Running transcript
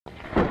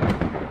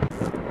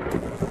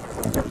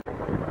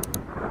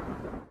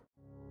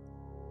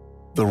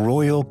The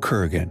Royal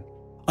Kurgan,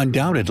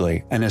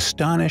 undoubtedly an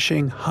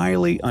astonishing,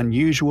 highly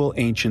unusual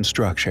ancient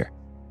structure.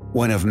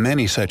 One of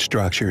many such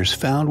structures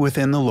found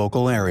within the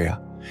local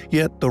area,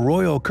 yet the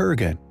Royal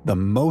Kurgan the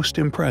most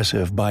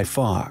impressive by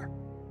far.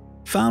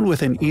 Found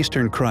within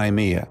eastern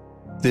Crimea,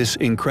 this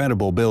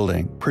incredible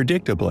building,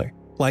 predictably,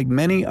 like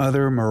many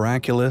other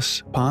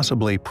miraculous,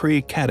 possibly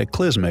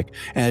pre-cataclysmic,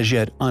 as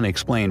yet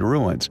unexplained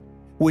ruins,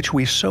 which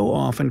we so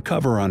often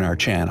cover on our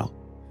channel,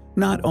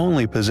 not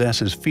only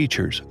possesses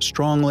features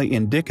strongly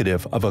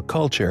indicative of a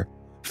culture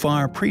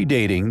far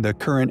predating the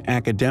current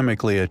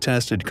academically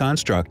attested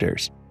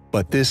constructors,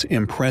 but this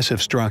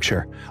impressive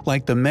structure,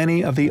 like the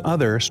many of the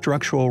other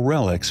structural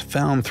relics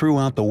found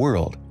throughout the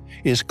world,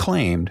 is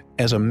claimed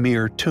as a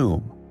mere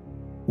tomb.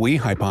 We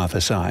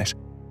hypothesize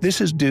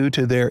this is due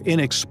to their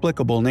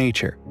inexplicable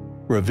nature,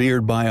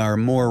 revered by our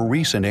more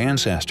recent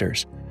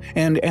ancestors,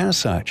 and as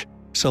such,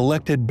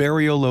 selected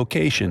burial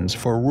locations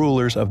for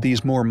rulers of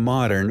these more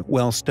modern,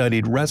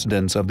 well-studied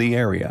residents of the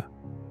area,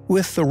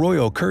 with the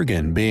Royal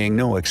Kurgan being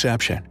no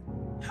exception.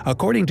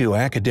 According to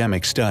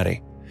academic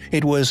study,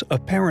 it was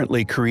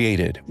apparently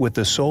created with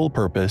the sole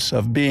purpose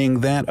of being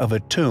that of a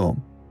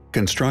tomb,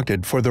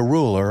 constructed for the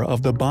ruler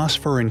of the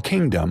Bosphorian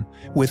kingdom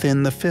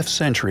within the 5th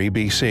century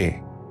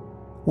BC.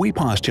 We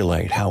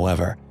postulate,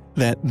 however,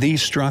 that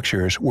these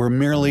structures were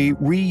merely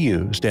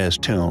reused as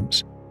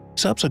tombs,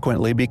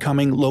 subsequently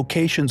becoming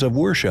locations of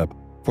worship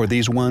for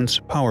these once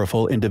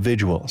powerful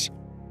individuals.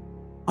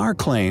 Our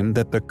claim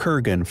that the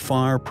Kurgan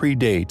far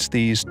predates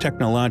these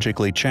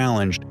technologically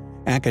challenged,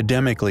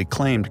 academically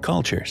claimed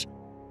cultures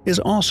is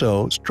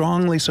also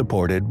strongly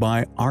supported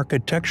by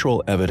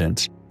architectural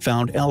evidence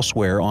found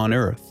elsewhere on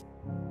Earth,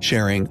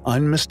 sharing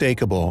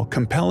unmistakable,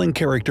 compelling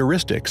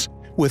characteristics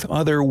with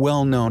other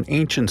well-known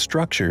ancient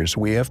structures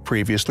we have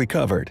previously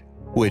covered,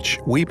 which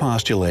we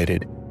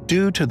postulated,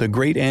 due to the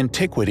great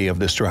antiquity of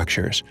the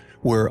structures,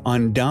 were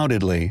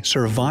undoubtedly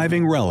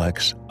surviving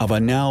relics of a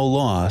now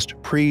lost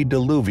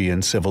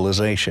pre-Diluvian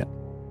civilization.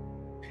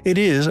 It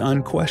is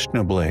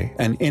unquestionably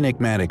an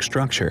enigmatic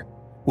structure,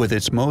 with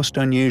its most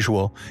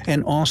unusual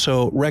and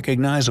also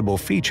recognizable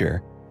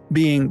feature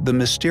being the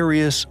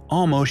mysterious,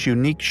 almost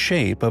unique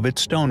shape of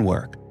its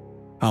stonework.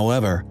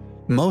 However,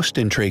 most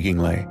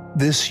intriguingly,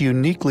 this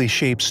uniquely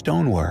shaped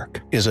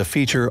stonework is a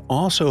feature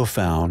also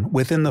found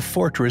within the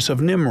fortress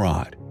of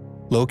Nimrod,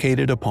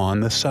 located upon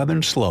the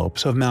southern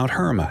slopes of Mount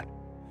Hermon,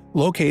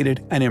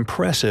 located an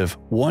impressive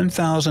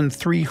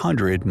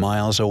 1,300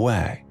 miles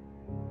away.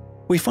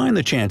 We find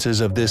the chances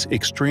of this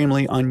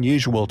extremely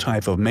unusual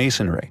type of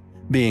masonry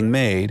being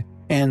made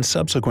and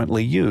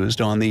subsequently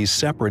used on these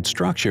separate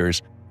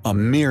structures a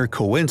mere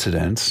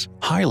coincidence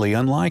highly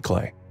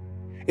unlikely.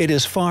 It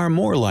is far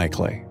more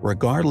likely,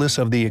 regardless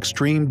of the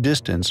extreme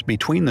distance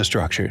between the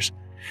structures,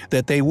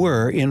 that they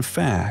were, in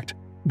fact,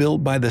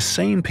 built by the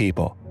same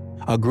people,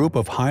 a group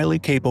of highly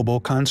capable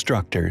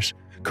constructors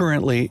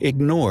currently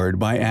ignored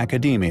by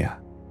academia.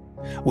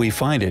 We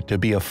find it to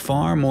be a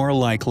far more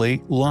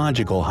likely,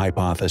 logical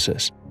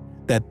hypothesis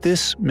that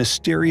this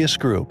mysterious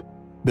group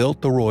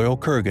built the Royal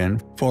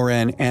Kurgan for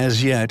an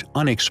as yet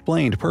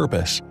unexplained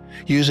purpose,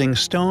 using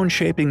stone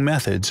shaping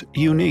methods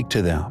unique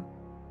to them.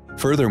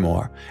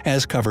 Furthermore,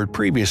 as covered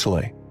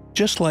previously,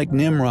 just like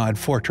Nimrod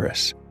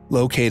Fortress,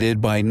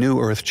 located by New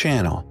Earth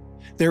Channel,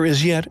 there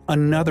is yet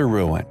another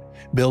ruin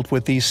built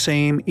with these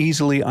same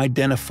easily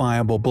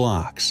identifiable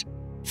blocks,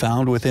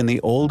 found within the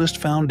oldest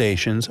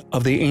foundations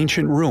of the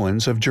ancient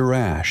ruins of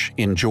Jerash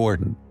in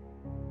Jordan.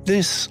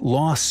 This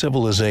lost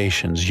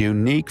civilization's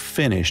unique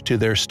finish to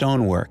their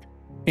stonework,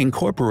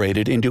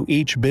 incorporated into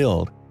each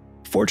build,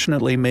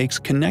 fortunately makes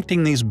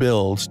connecting these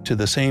builds to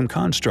the same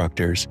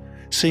constructors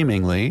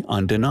seemingly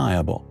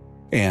undeniable.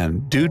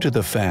 And due to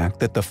the fact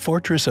that the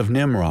Fortress of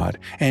Nimrod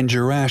and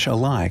Jerash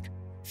alike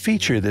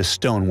feature this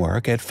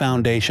stonework at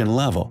foundation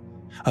level,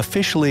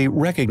 officially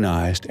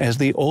recognized as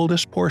the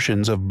oldest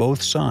portions of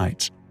both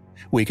sites,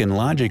 we can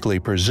logically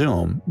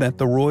presume that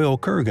the Royal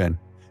Kurgan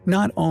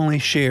not only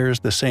shares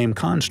the same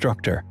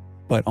constructor,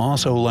 but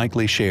also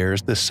likely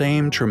shares the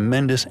same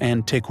tremendous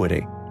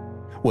antiquity.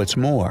 What's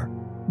more,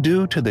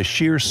 due to the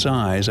sheer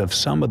size of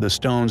some of the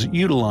stones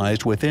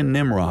utilized within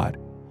Nimrod,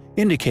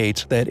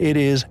 indicates that it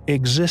is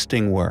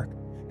existing work,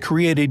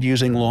 created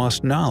using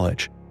lost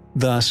knowledge,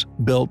 thus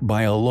built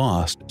by a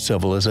lost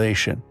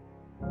civilization.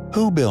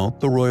 Who built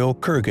the Royal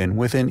Kurgan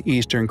within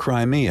eastern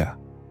Crimea?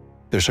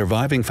 The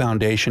surviving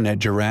foundation at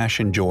Jerash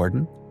in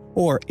Jordan?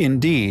 Or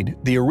indeed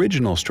the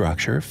original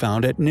structure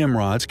found at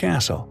Nimrod's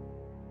castle?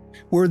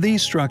 Were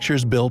these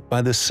structures built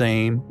by the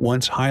same,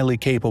 once highly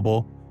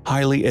capable,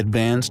 highly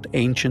advanced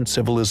ancient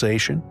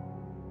civilization?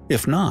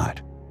 If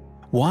not,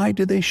 why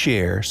do they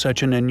share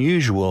such an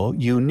unusual,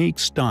 unique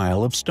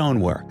style of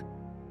stonework?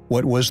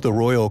 What was the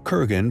Royal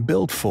Kurgan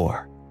built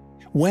for?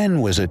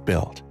 When was it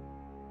built?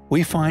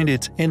 We find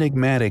its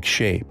enigmatic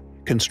shape,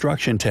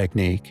 construction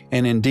technique,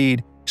 and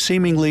indeed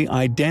seemingly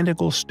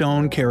identical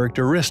stone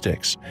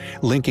characteristics,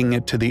 linking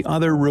it to the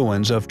other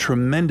ruins of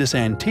tremendous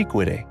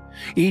antiquity,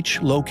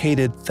 each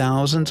located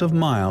thousands of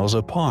miles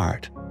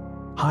apart.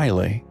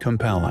 Highly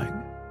compelling.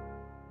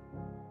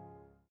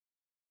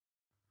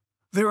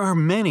 There are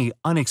many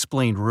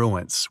unexplained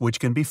ruins which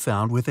can be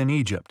found within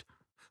Egypt.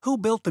 Who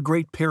built the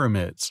Great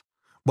Pyramids?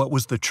 What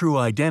was the true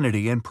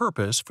identity and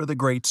purpose for the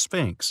Great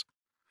Sphinx?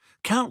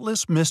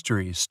 Countless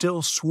mysteries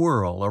still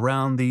swirl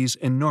around these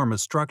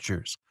enormous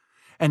structures,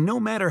 and no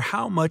matter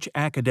how much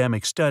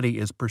academic study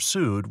is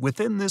pursued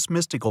within this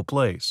mystical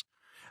place,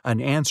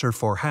 an answer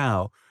for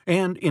how,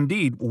 and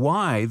indeed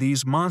why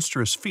these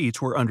monstrous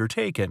feats were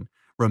undertaken,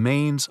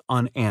 remains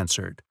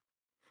unanswered.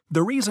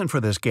 The reason for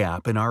this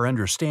gap in our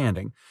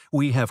understanding,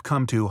 we have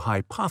come to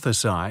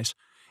hypothesize,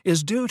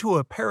 is due to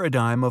a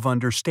paradigm of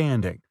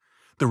understanding,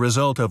 the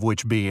result of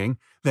which being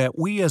that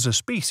we as a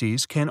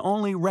species can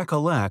only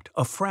recollect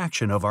a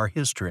fraction of our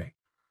history.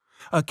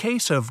 A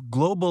case of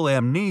global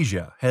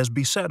amnesia has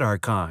beset our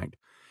kind,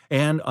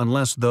 and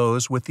unless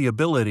those with the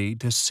ability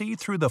to see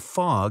through the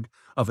fog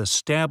of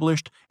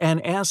established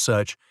and as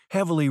such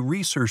heavily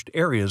researched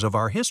areas of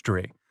our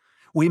history,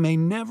 we may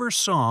never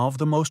solve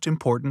the most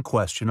important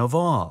question of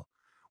all: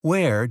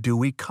 where do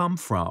we come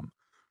from?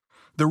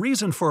 The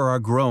reason for our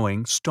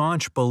growing,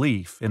 staunch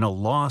belief in a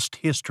lost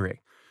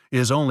history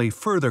is only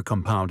further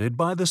compounded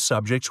by the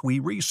subjects we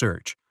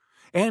research,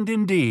 and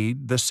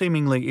indeed the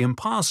seemingly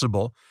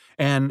impossible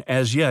and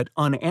as yet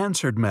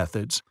unanswered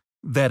methods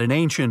that an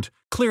ancient,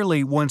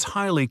 clearly once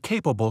highly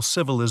capable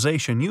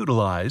civilization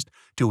utilized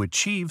to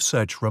achieve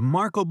such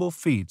remarkable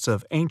feats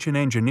of ancient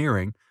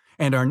engineering,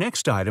 and our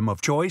next item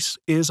of choice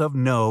is of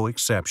no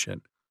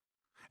exception.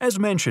 As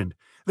mentioned,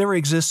 there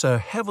exists a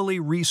heavily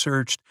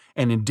researched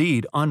and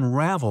indeed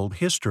unraveled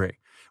history,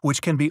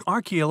 which can be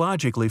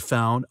archaeologically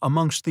found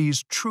amongst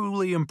these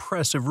truly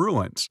impressive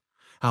ruins.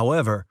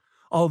 However,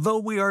 although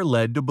we are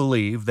led to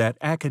believe that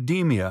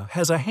academia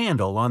has a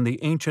handle on the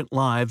ancient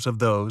lives of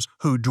those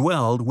who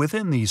dwelled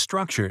within these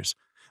structures,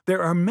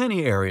 there are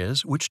many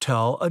areas which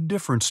tell a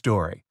different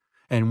story,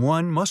 and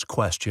one must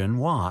question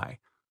why.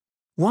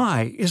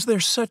 Why is there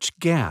such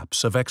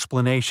gaps of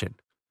explanation,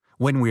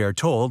 when we are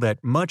told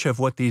that much of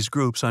what these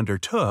groups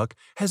undertook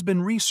has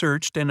been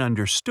researched and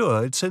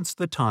understood since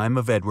the time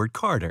of Edward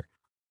Carter?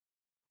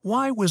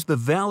 Why was the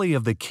Valley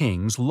of the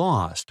Kings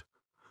lost?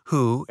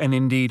 Who, and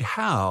indeed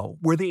how,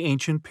 were the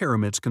ancient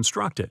pyramids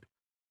constructed?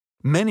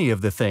 Many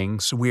of the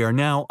things we are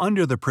now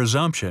under the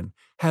presumption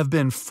have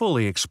been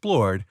fully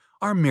explored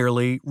are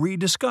merely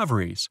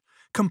rediscoveries,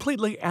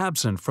 completely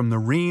absent from the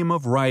ream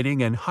of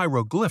writing and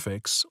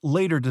hieroglyphics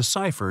later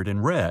deciphered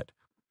and read.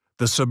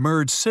 The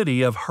submerged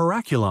city of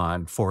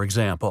Heracleon, for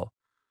example,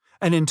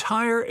 an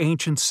entire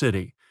ancient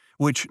city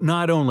which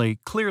not only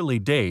clearly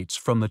dates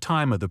from the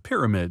time of the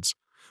pyramids,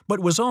 but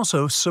was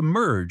also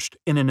submerged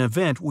in an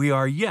event we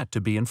are yet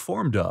to be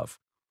informed of.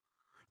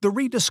 The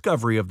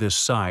rediscovery of this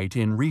site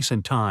in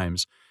recent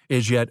times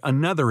is yet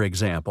another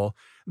example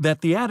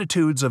that the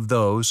attitudes of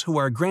those who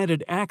are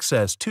granted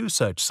access to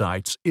such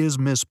sites is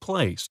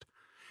misplaced,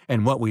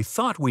 and what we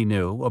thought we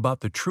knew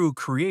about the true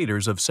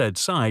creators of said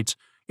sites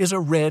is a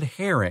red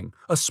herring,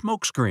 a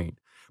smokescreen,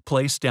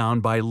 placed down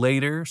by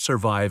later,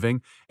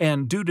 surviving,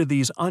 and due to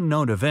these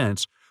unknown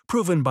events,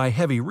 proven by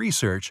heavy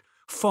research,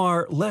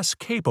 far less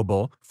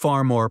capable,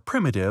 far more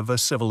primitive a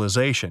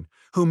civilization,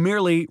 who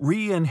merely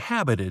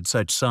re-inhabited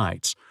such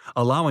sites,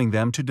 allowing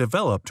them to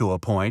develop to a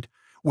point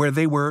where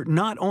they were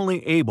not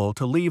only able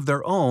to leave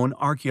their own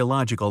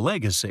archaeological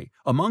legacy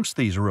amongst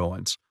these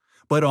ruins,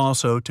 but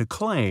also to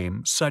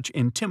claim such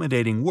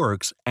intimidating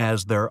works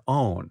as their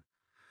own.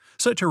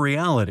 Such a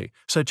reality,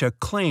 such a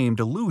claimed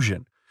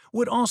illusion,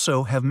 would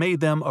also have made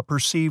them a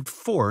perceived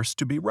force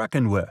to be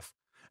reckoned with,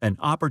 an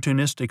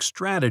opportunistic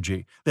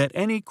strategy that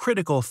any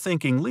critical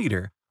thinking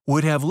leader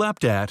would have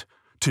leapt at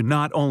to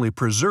not only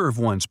preserve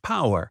one's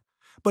power,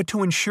 but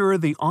to ensure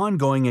the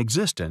ongoing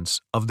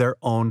existence of their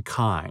own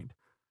kind.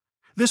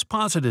 This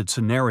posited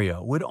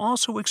scenario would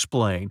also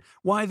explain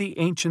why the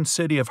ancient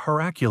city of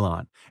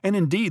Heracleon, and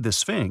indeed the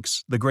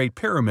Sphinx, the Great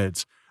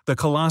Pyramids, the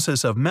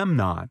Colossus of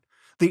Memnon,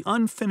 the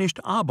unfinished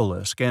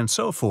obelisk, and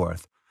so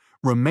forth,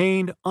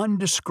 remained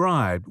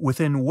undescribed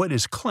within what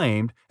is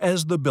claimed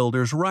as the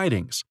builder's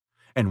writings,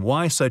 and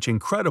why such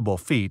incredible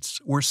feats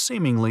were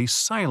seemingly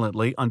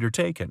silently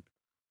undertaken.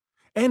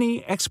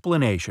 Any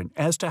explanation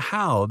as to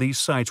how these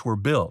sites were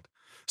built,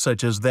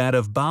 such as that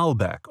of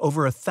Baalbek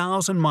over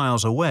 1,000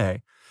 miles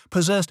away,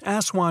 possessed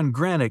Aswan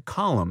granite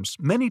columns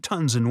many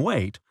tons in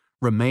weight,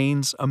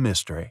 remains a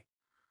mystery.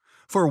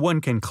 For one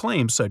can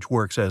claim such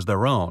works as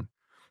their own,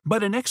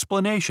 but an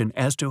explanation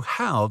as to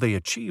how they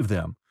achieved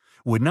them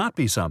would not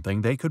be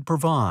something they could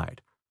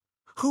provide.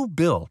 Who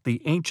built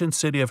the ancient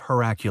city of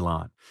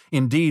Heracleon,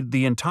 indeed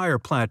the entire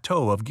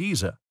plateau of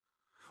Giza?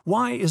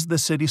 Why is the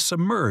city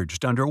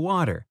submerged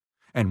underwater?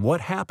 And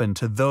what happened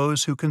to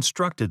those who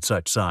constructed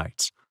such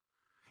sites?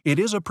 It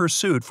is a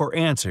pursuit for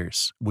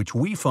answers which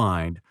we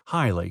find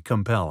highly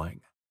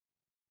compelling.